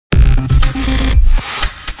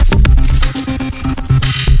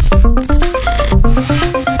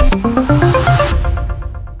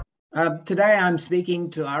Today I'm speaking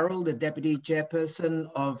to Arul, the Deputy Chairperson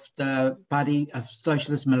of the Parti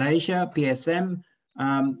Sosialis Malaysia, PSM.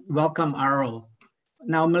 Welcome, Arul.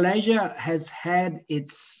 Now, Malaysia has had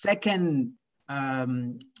its second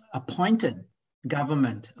appointed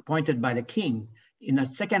government, appointed by the King, in a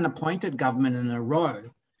second appointed government in a row.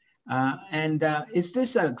 Is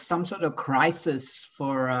this some sort of crisis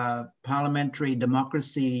for parliamentary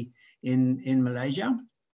democracy in Malaysia?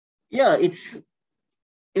 Yeah, it's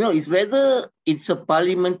whether it's a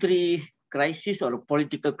parliamentary crisis or a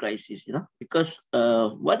political crisis, because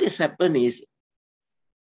what has happened is,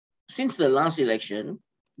 since the last election,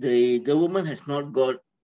 the government has not got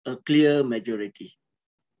a clear majority.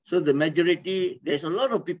 So the majority, there's a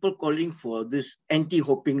lot of people calling for this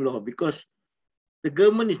anti-hopping law because the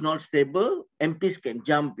government is not stable. MPs can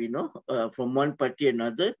jump, from one party to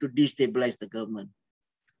another to destabilize the government.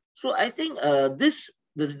 So I think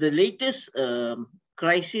the latest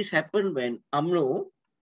crisis happened when UMNO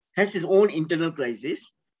has its own internal crisis,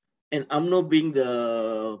 and UMNO being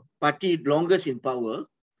the party longest in power,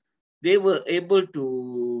 they were able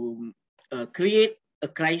to create a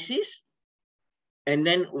crisis and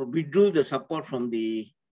then withdrew the support from the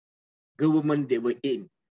government they were in,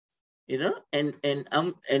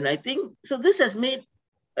 and I think so. This has made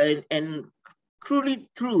and truly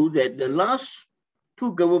true that the last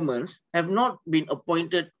two governments have not been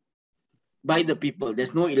appointed by the people.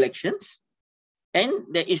 There's no elections, and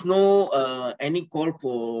there is no any call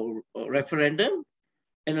for referendum.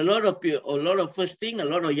 And a lot of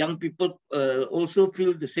young people also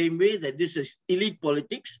feel the same way, that this is elite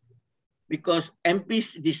politics, because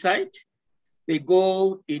MPs decide. They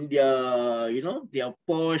go in their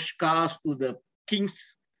Porsche cars to the king,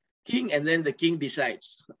 and then the king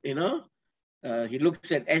decides. He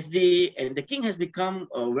looks at SD, and the king has become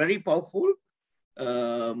very powerful.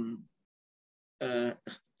 And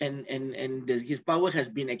his power has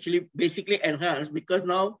been actually basically enhanced, because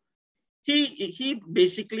now he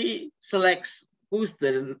basically selects who is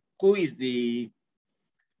the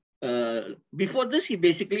before this he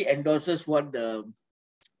basically endorses what the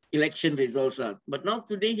election results are, but now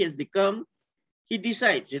today he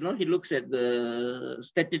decides. He looks at the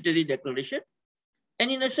statutory declaration,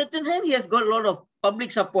 and in a certain hand he has got a lot of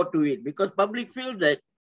public support to it, because public feel that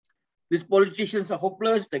these politicians are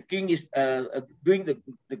hopeless. The king is doing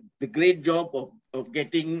the great job of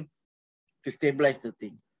getting to stabilize the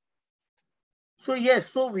thing. So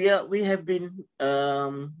yes, so we have been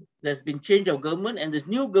there's been change of government, and this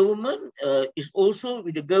new government is also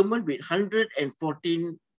with the government with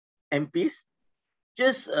 114 MPs,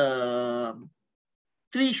 just 3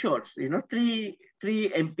 shots, 3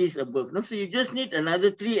 MPs above. So you just need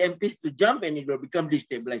another 3 MPs to jump, and it will become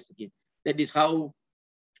destabilized again. That is how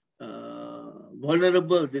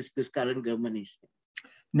vulnerable this current government is.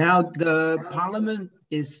 Now, the parliament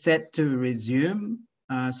is set to resume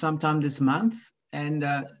sometime this month. And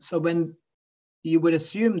so when you would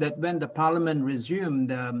assume that when the parliament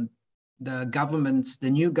resumed, the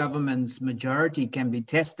new government's majority can be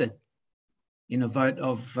tested in a vote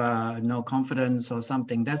of no confidence or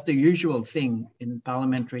something. That's the usual thing in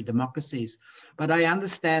parliamentary democracies. But I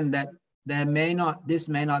understand that this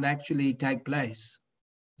may not actually take place.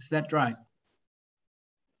 Is that right?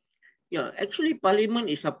 Yeah, actually, Parliament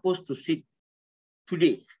is supposed to sit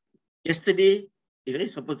today. Yesterday, it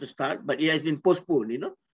is supposed to start, but it has been postponed.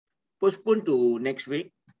 Postponed to next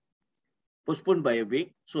week. Postponed by a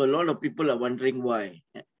week. So a lot of people are wondering why.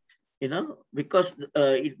 Because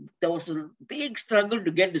there was a big struggle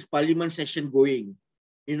to get this Parliament session going.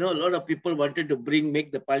 A lot of people wanted to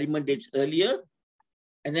make the Parliament dates earlier,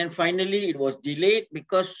 and then finally it was delayed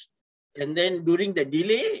and then during the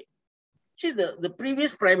delay. See, the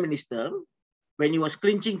previous Prime Minister, when he was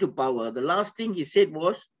clinching to power, the last thing he said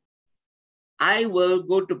was, I will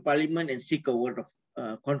go to Parliament and seek a vote of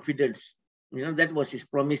confidence. That was his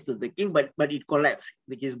promise to the king, but it collapsed.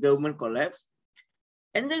 His government collapsed.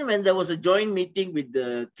 And then when there was a joint meeting with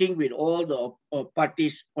the king, with all the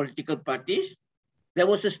political parties, there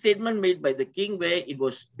was a statement made by the king where it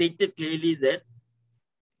was stated clearly that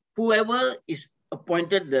whoever is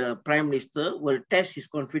appointed the Prime Minister will test his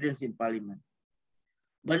confidence in Parliament.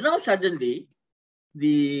 But now suddenly,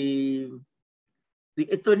 the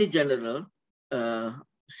Attorney General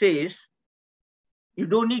says, you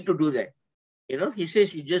don't need to do that. He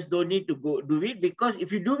says you just don't need to go do it, because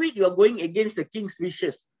if you do it, you are going against the king's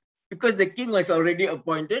wishes, because the king was already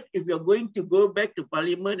appointed. If you're going to go back to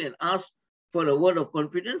Parliament and ask for a word of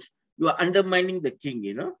confidence, you are undermining the king,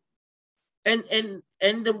 And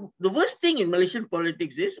the worst thing in Malaysian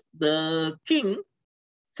politics is the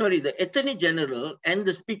Attorney General and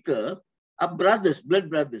the Speaker are brothers, blood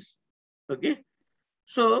brothers. Okay,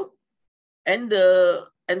 so and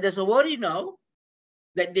there's a worry now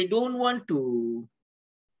that they don't want to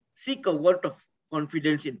seek a vote of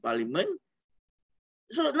confidence in Parliament.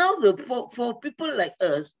 So now for people like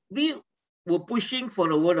us, we were pushing for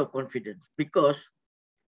a vote of confidence because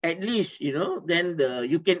at least, then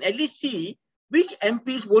you can at least see which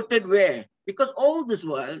MPs voted where. Because all this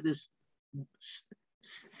while, this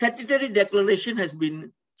statutory declaration has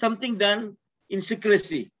been something done in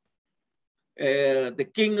secrecy. The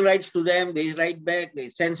king writes to them, they write back, they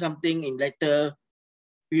send something in letter,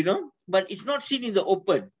 but it's not seen in the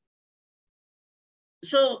open.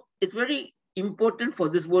 So it's very important for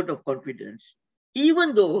this vote of confidence,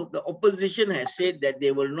 even though the opposition has said that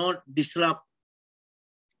they will not disrupt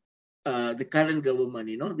the current government,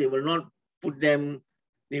 they will not put them,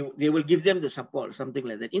 they will give them the support, something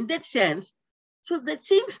like that. In that sense, so that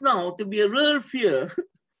seems now to be a real fear.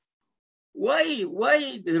 Why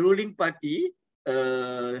the ruling party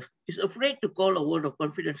is afraid to call a vote of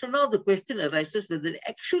confidence? So now the question arises whether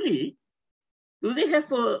actually do they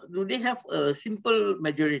have a simple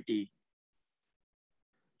majority?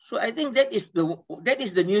 So I think that is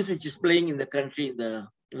the news which is playing in the country in the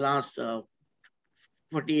last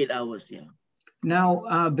 48 hours. Yeah.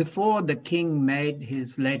 Now, before the king made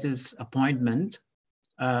his latest appointment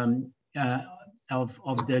of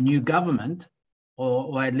the new government,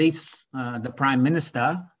 or at least the prime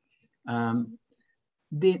minister,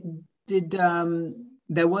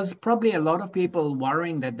 there was probably a lot of people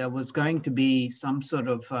worrying that there was going to be some sort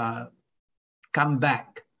of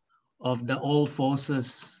comeback of the old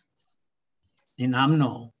forces in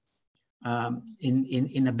UMNO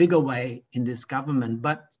in a bigger way in this government.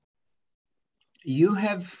 But you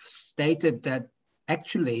have stated that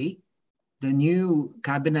actually the new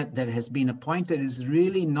cabinet that has been appointed is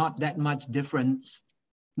really not that much different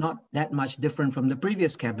from the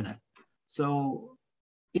previous cabinet. So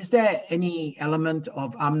is there any element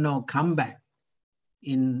of UMNO comeback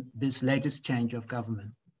in this latest change of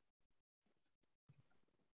government?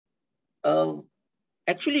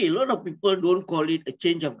 Actually, a lot of people don't call it a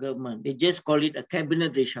change of government. They just call it a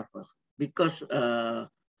cabinet reshuffle because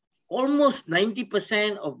almost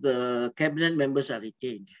 90% of the cabinet members are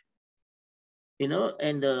retained.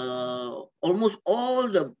 And almost all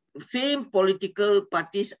the same political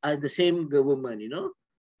parties are the same government,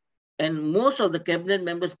 and most of the cabinet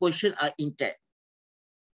members' positions are intact.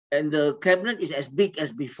 And the cabinet is as big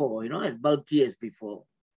as before, as bulky as before.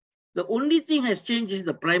 The only thing has changed is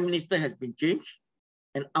the prime minister has been changed,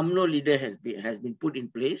 and UMNO leader has been put in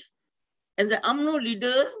place. And the UMNO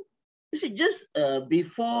leader, this is just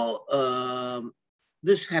before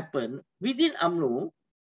this happened, within UMNO,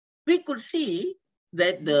 we could see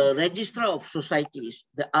that the Registrar of Societies,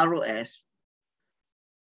 the ROS,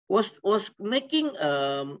 was making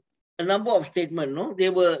a number of statements. No,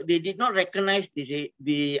 they did not recognize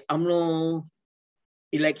the UMNO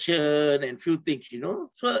election and few things.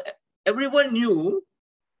 So everyone knew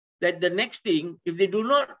that the next thing, if they do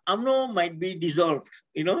not, UMNO might be dissolved.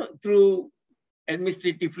 Through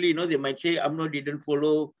administratively, they might say UMNO didn't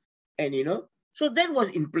follow, and so that was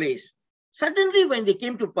in place. Suddenly, when they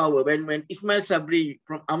came to power, when Ismail Sabri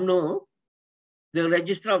from UMNO, the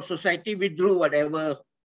Registrar of Society withdrew whatever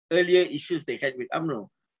earlier issues they had with UMNO.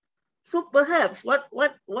 So perhaps what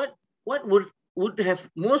would have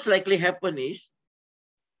most likely happened is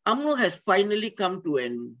UMNO has finally come to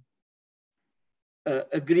an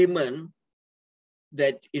agreement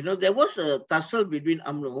that there was a tussle between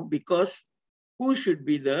UMNO because who should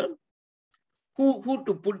be who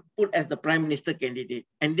to put as the prime minister candidate,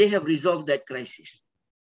 and they have resolved that crisis.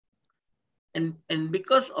 And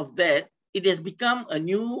because of that, it has become the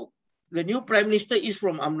new prime minister is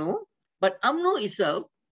from UMNO, but UMNO itself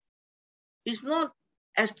is not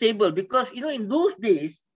as stable because in those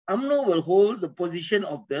days UMNO will hold the position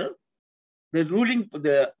of the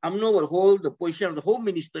UMNO will hold the position of the Home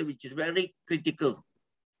Minister, which is very critical.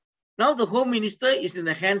 Now the Home Minister is in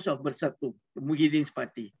the hands of Bersatu, the Muhyiddin's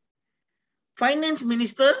party. Finance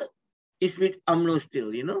Minister is with UMNO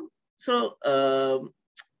still, So,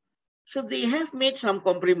 so they have made some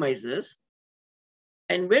compromises.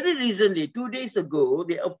 And very recently, 2 days ago,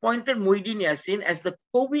 they appointed Muhyiddin Yassin as the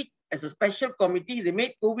COVID, as a special committee. They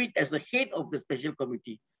made COVID as the head of the special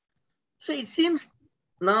committee. So it seems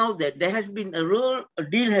now that there has been a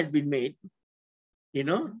deal has been made,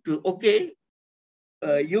 to,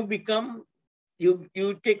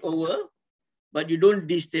 you take over, but you don't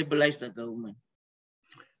destabilize the government.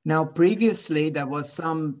 Now, previously, there was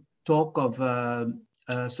some talk of a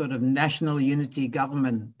sort of national unity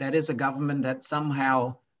government. That is a government that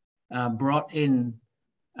somehow brought in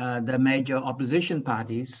the major opposition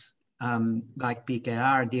parties like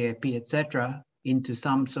PKR, DAP, etc., into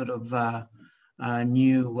some sort of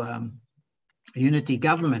new unity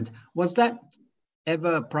government. Was that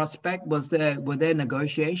ever a prospect? Were there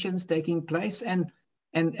negotiations taking place? And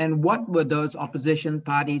what were those opposition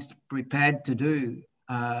parties prepared to do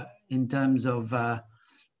in terms of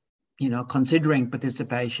considering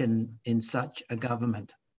participation in such a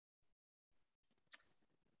government?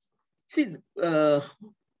 See,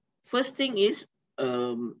 first thing is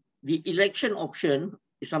the election option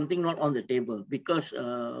is something not on the table because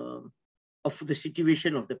of the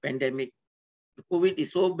situation of the pandemic. The COVID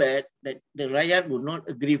is so bad that the Rakyat would not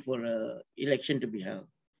agree for an election to be held.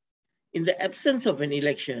 In the absence of an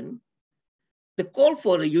election, the call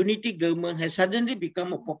for a unity government has suddenly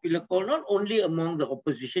become a popular call, not only among the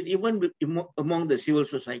opposition, even among the civil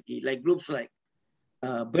society, like groups like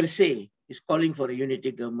Bersih is calling for a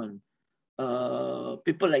unity government.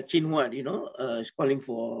 People like Chinwat, is calling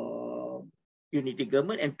for unity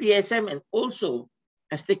government, and PSM and also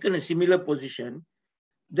has taken a similar position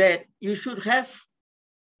that you should have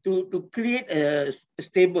to create a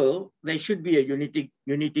stable, there should be a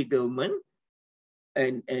unity government,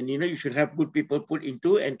 and you should have good people put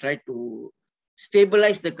into and try to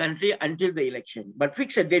stabilize the country until the election, but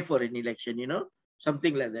fix a date for an election,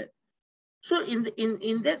 something like that. So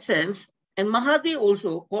in that sense, and Mahathir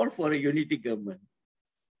also called for a unity government.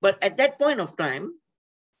 But at that point of time,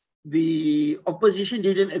 the opposition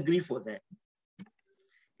didn't agree for that.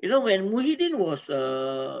 When Muhyiddin was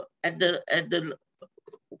at the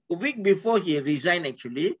week before he resigned,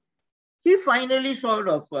 actually, he finally sort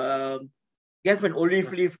of gave an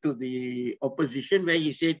olive leaf to the opposition where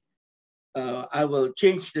he said, I will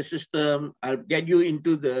change the system, I'll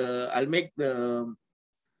make the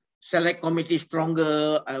select committee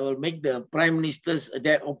stronger, I will make the prime ministers,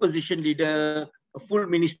 the opposition leader, a full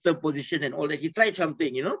minister position and all that. He tried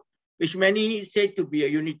something, which many said to be a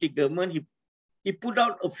unity government. He put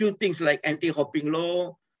out a few things like anti-hopping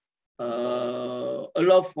law,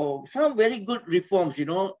 allow for some very good reforms,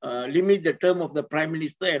 limit the term of the prime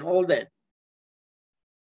minister and all that.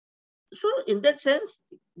 So in that sense,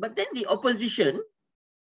 but then the opposition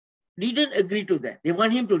didn't agree to that. They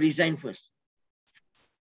want him to resign first.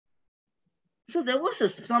 So there was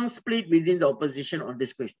some split within the opposition on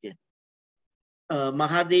this question.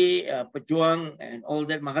 Mahathir, Pejuang and all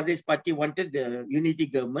that, Mahathir's party wanted the unity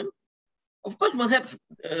government. Of course, perhaps,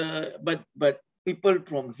 but people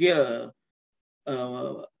from here,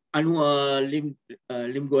 Anwar, Lim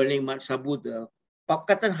Guaning, Mat Sabu, the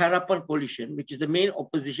Pakatan Harapan coalition, which is the main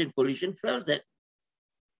opposition coalition, felt that,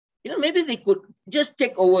 maybe they could just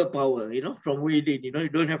take over power, from within, you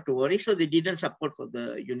don't have to worry. So they didn't support for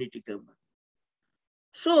the unity government.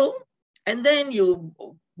 So, and then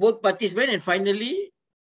both parties went, and finally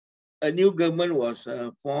a new government was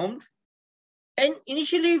formed. And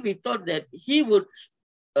initially we thought that he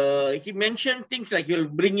mentioned things like he'll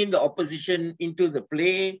bring in the opposition into the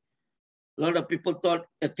play. A lot of people thought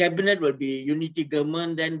a cabinet will be a unity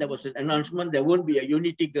government. Then there was an announcement there won't be a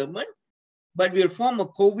unity government, but we'll form a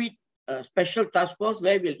COVID special task force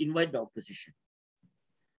where we'll invite the opposition.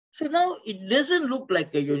 So now it doesn't look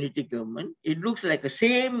like a unity government. It looks like a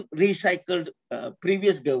same recycled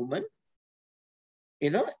previous government,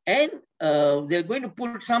 and they're going to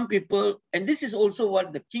put some people, and this is also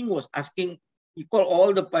what the king was asking. He called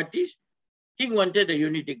all the parties. King wanted a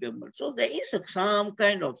unity government. So there is some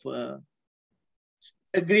kind of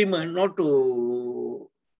agreement not to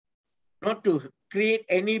create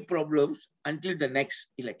any problems until the next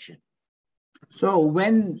election. So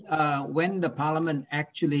when the parliament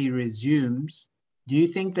actually resumes, do you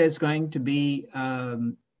think there's going to be a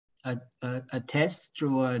test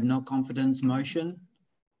through a no confidence motion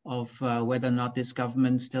of whether or not this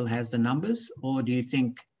government still has the numbers, or do you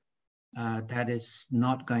think that is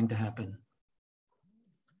not going to happen?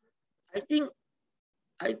 I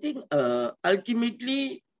think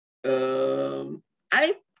ultimately,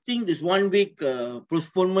 I think this 1 week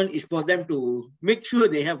postponement is for them to make sure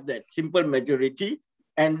they have that simple majority,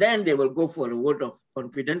 and then they will go for a vote of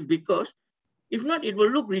confidence, because if not, it will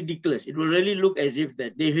look ridiculous. It will really look as if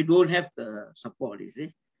that they don't have the support, you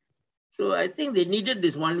see. So I think they needed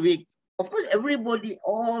this 1 week. Of course, everybody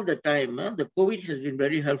all the time, the COVID has been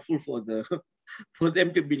very helpful for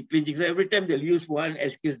them to be clinching. So every time they'll use one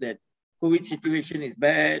excuse that COVID situation is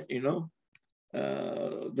bad,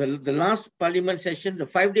 The last parliament session, the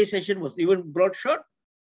 5-day session, was even brought short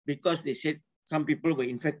because they said some people were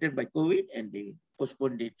infected by COVID and they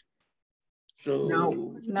postponed it. So now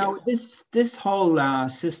yeah. This whole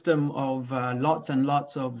system of lots and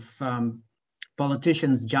lots of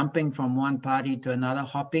politicians jumping from one party to another,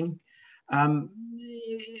 hopping,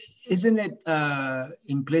 Isn't it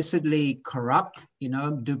implicitly corrupt? You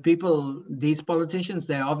know, do people, these politicians,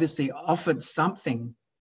 they obviously offered something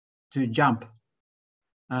to jump,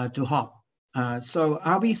 to hop. So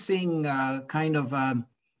are we seeing kind of,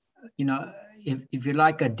 you know, if you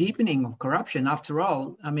like, a deepening of corruption? After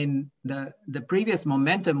all, I mean, the previous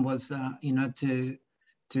momentum was, you know, to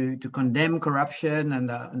condemn corruption,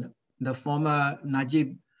 and the former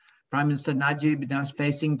Prime Minister Najib now is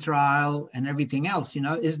facing trial and everything else. You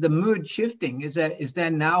know, is the mood shifting? Is there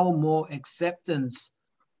now more acceptance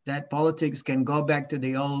that politics can go back to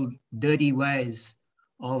the old dirty ways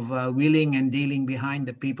of wheeling and dealing behind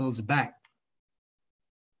the people's back?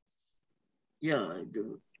 Yeah,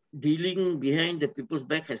 dealing behind the people's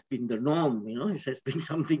back has been the norm. You know, it has been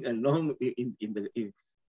something a norm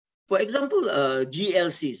for example,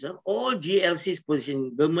 GLCs, all GLCs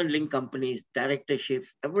position, government-linked companies,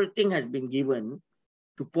 directorships, everything has been given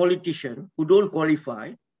to politicians who don't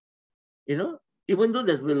qualify. You know, even though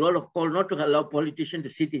there's been a lot of call not to allow politicians to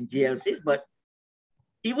sit in GLCs, but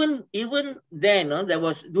even then, there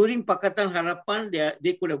was, during Pakatan Harapan,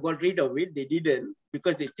 they could have got rid of it. They didn't,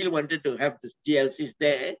 because they still wanted to have the GLCs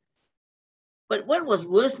there. But what was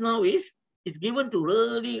worse now is, it's given to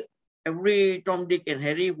really every Tom, Dick, and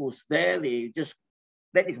Harry who's there. They just,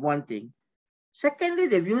 that is one thing. Secondly,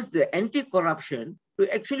 they've used the anti-corruption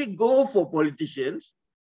to actually go for politicians.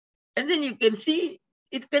 And then you can see,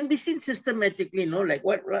 it can be seen systematically, you know, like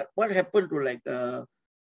what happened to like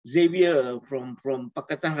Xavier from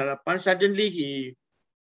Pakatan Harapan. Suddenly he,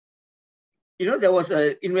 you know, there was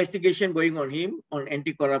an investigation going on him on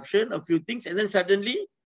anti-corruption, a few things. And then suddenly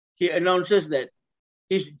he announces that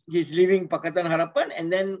he's leaving Pakatan Harapan,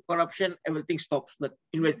 and then corruption, everything stops, the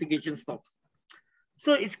investigation stops.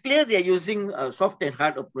 So it's clear they're using soft and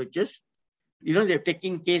hard approaches. You know, they're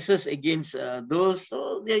taking cases against those.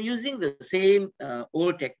 So they're using the same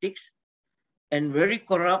old tactics and very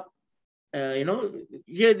corrupt. You know,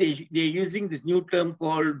 here they're using this new term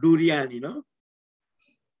called durian, you know.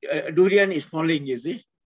 Durian is falling, you see.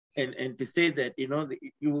 And to say that, you know,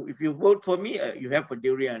 if you vote for me, you have a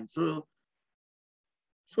durian. So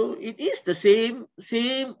it is the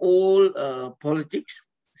same old politics,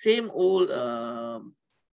 same old, and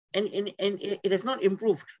it has not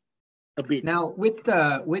improved a bit. Now, with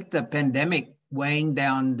the pandemic weighing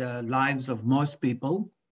down the lives of most people,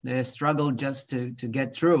 they struggle just to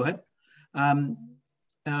get through it.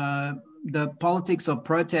 The politics of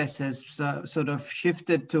protest has sort of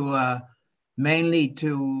shifted to mainly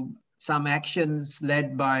to some actions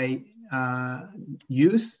led by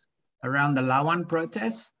youth around the Lawan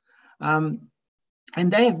protests. And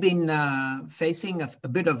they have been facing a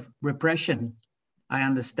bit of repression, I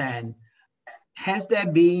understand. Has there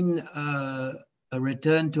been a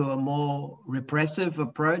return to a more repressive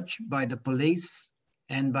approach by the police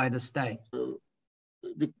and by the state?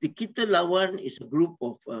 The Kita Lawan is a group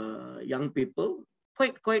of young people,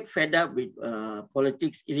 quite fed up with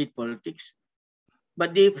politics, elite politics.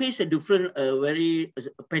 But they face a different, very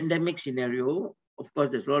pandemic scenario. Of course,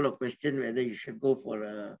 there's a lot of question whether you should go for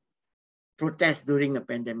a protest during a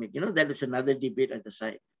pandemic. You know, that is another debate at the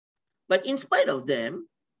side. But in spite of them,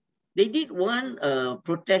 they did one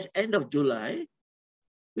protest end of July,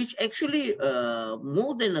 which actually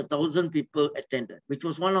more than 1,000 people attended, which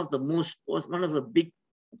was one of the big,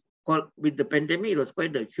 with the pandemic, it was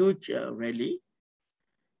quite a huge rally.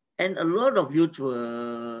 And a lot of youths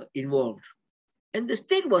were involved. And the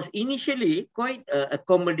state was initially quite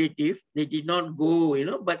accommodative. They did not go, you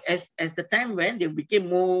know, but as the time went, they became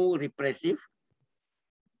more repressive.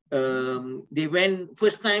 They went,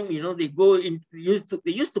 first time, you know, they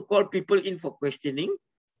used to call people in for questioning,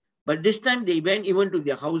 but this time they went even to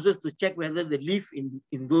their houses to check whether they live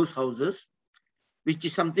in those houses, which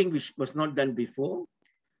is something which was not done before.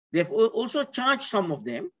 They've also charged some of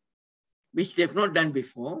them, which they've not done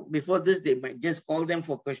before. Before this, they might just call them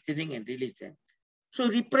for questioning and release them. So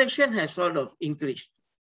repression has sort of increased.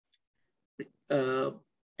 And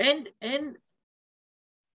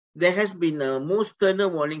there has been more sterner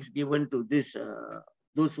warnings given to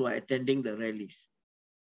those who are attending the rallies.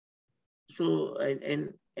 So,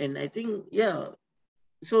 and I think, yeah,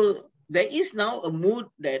 so there is now a mood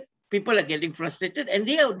that people are getting frustrated, and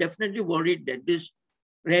they are definitely worried that this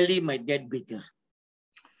rally might get bigger.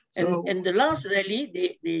 So, and the last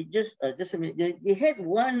rally, they just a minute, they had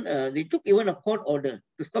one, they took even a court order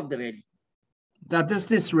to stop the rally. Does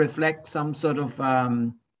this reflect some sort of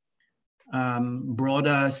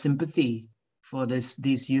broader sympathy for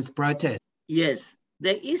these youth protests? Yes,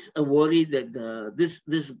 there is a worry that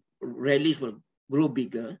this rallies will grow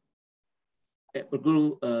bigger.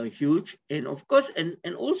 grew huge. And of course,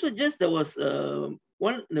 and also just there was the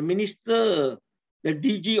minister, the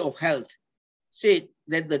DG of health, said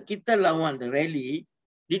that the Kita Lawan, the rally,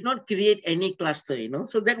 did not create any cluster,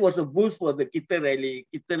 So that was a boost for the Kita rally,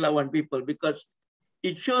 Kita Lawan people, because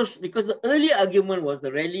it shows, because the early argument was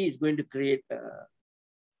the rally is going to create a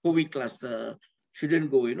COVID cluster, shouldn't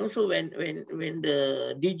go, So when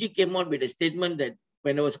the DG came out with a statement that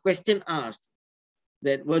when there was question asked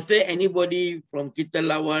that was there anybody from Kita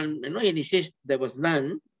Lawan, and he says there was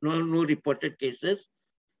none, no reported cases,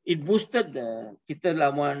 it boosted the Kita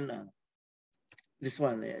Lawan, this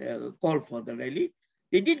one, call for the rally.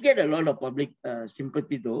 They did get a lot of public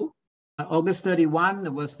sympathy though. August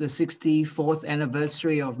 31 was the 64th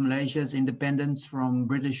anniversary of Malaysia's independence from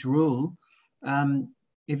British rule.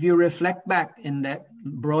 If you reflect back in that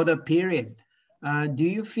broader period, do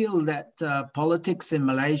you feel that politics in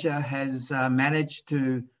Malaysia has managed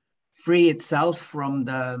to free itself from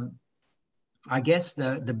the, I guess,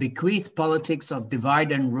 the bequeathed politics of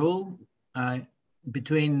divide and rule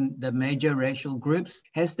between the major racial groups?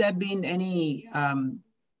 Has there been any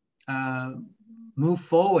move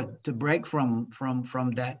forward to break from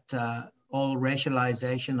that all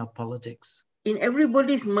racialization of politics? In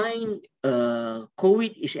everybody's mind,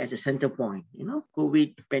 COVID is at the center point.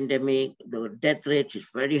 COVID pandemic, the death rate is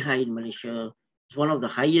very high in Malaysia. It's one of the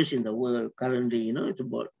highest in the world currently. It's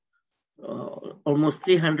about almost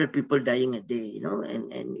 300 people dying a day.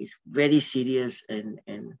 And it's very serious. And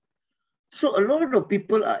so a lot of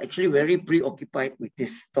people are actually very preoccupied with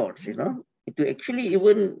these thoughts. To actually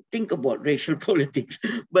even think about racial politics.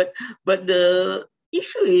 But the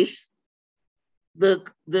issue is the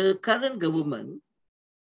current government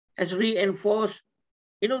has reinforced,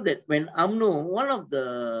 that when UMNO, one of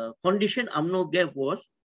the condition UMNO gave was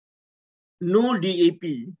no DAP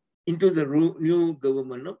into the new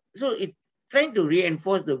government. So it's trying to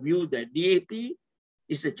reinforce the view that DAP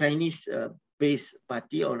is a Chinese-based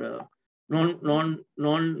party or a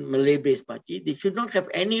non-Malay-based party. They should not have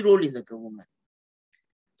any role in the government.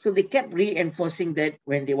 So they kept reinforcing that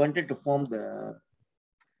when they wanted to form the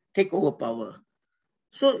takeover power.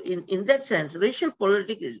 So in that sense, racial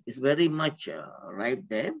politics is very much ripe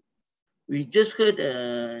there. We just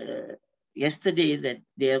heard yesterday that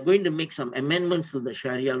they are going to make some amendments to the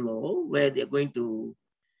Sharia law, where they're going to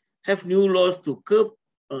have new laws to curb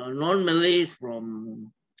non-Malays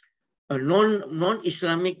from a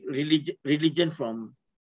non-Islamic religion from,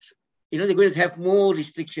 they're going to have more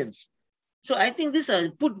restrictions. So I think these are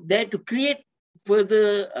put there to create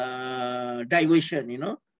further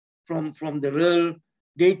diversion, from the real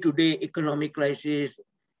day-to-day economic crisis,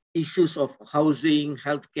 issues of housing,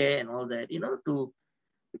 healthcare, and all that,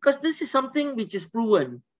 because this is something which is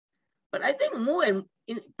proven. But I think more and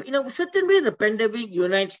in a certain way, the pandemic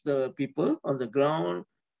unites the people on the ground.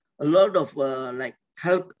 A lot of like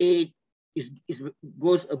help aid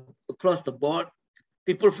goes across the board.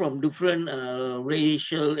 People from different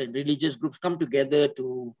racial and religious groups come together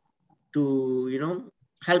to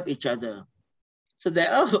help each other. So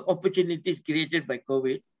there are opportunities created by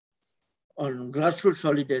COVID on grassroots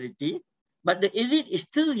solidarity, but the elite is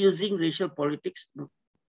still using racial politics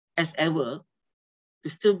as ever to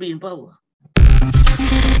still be in power.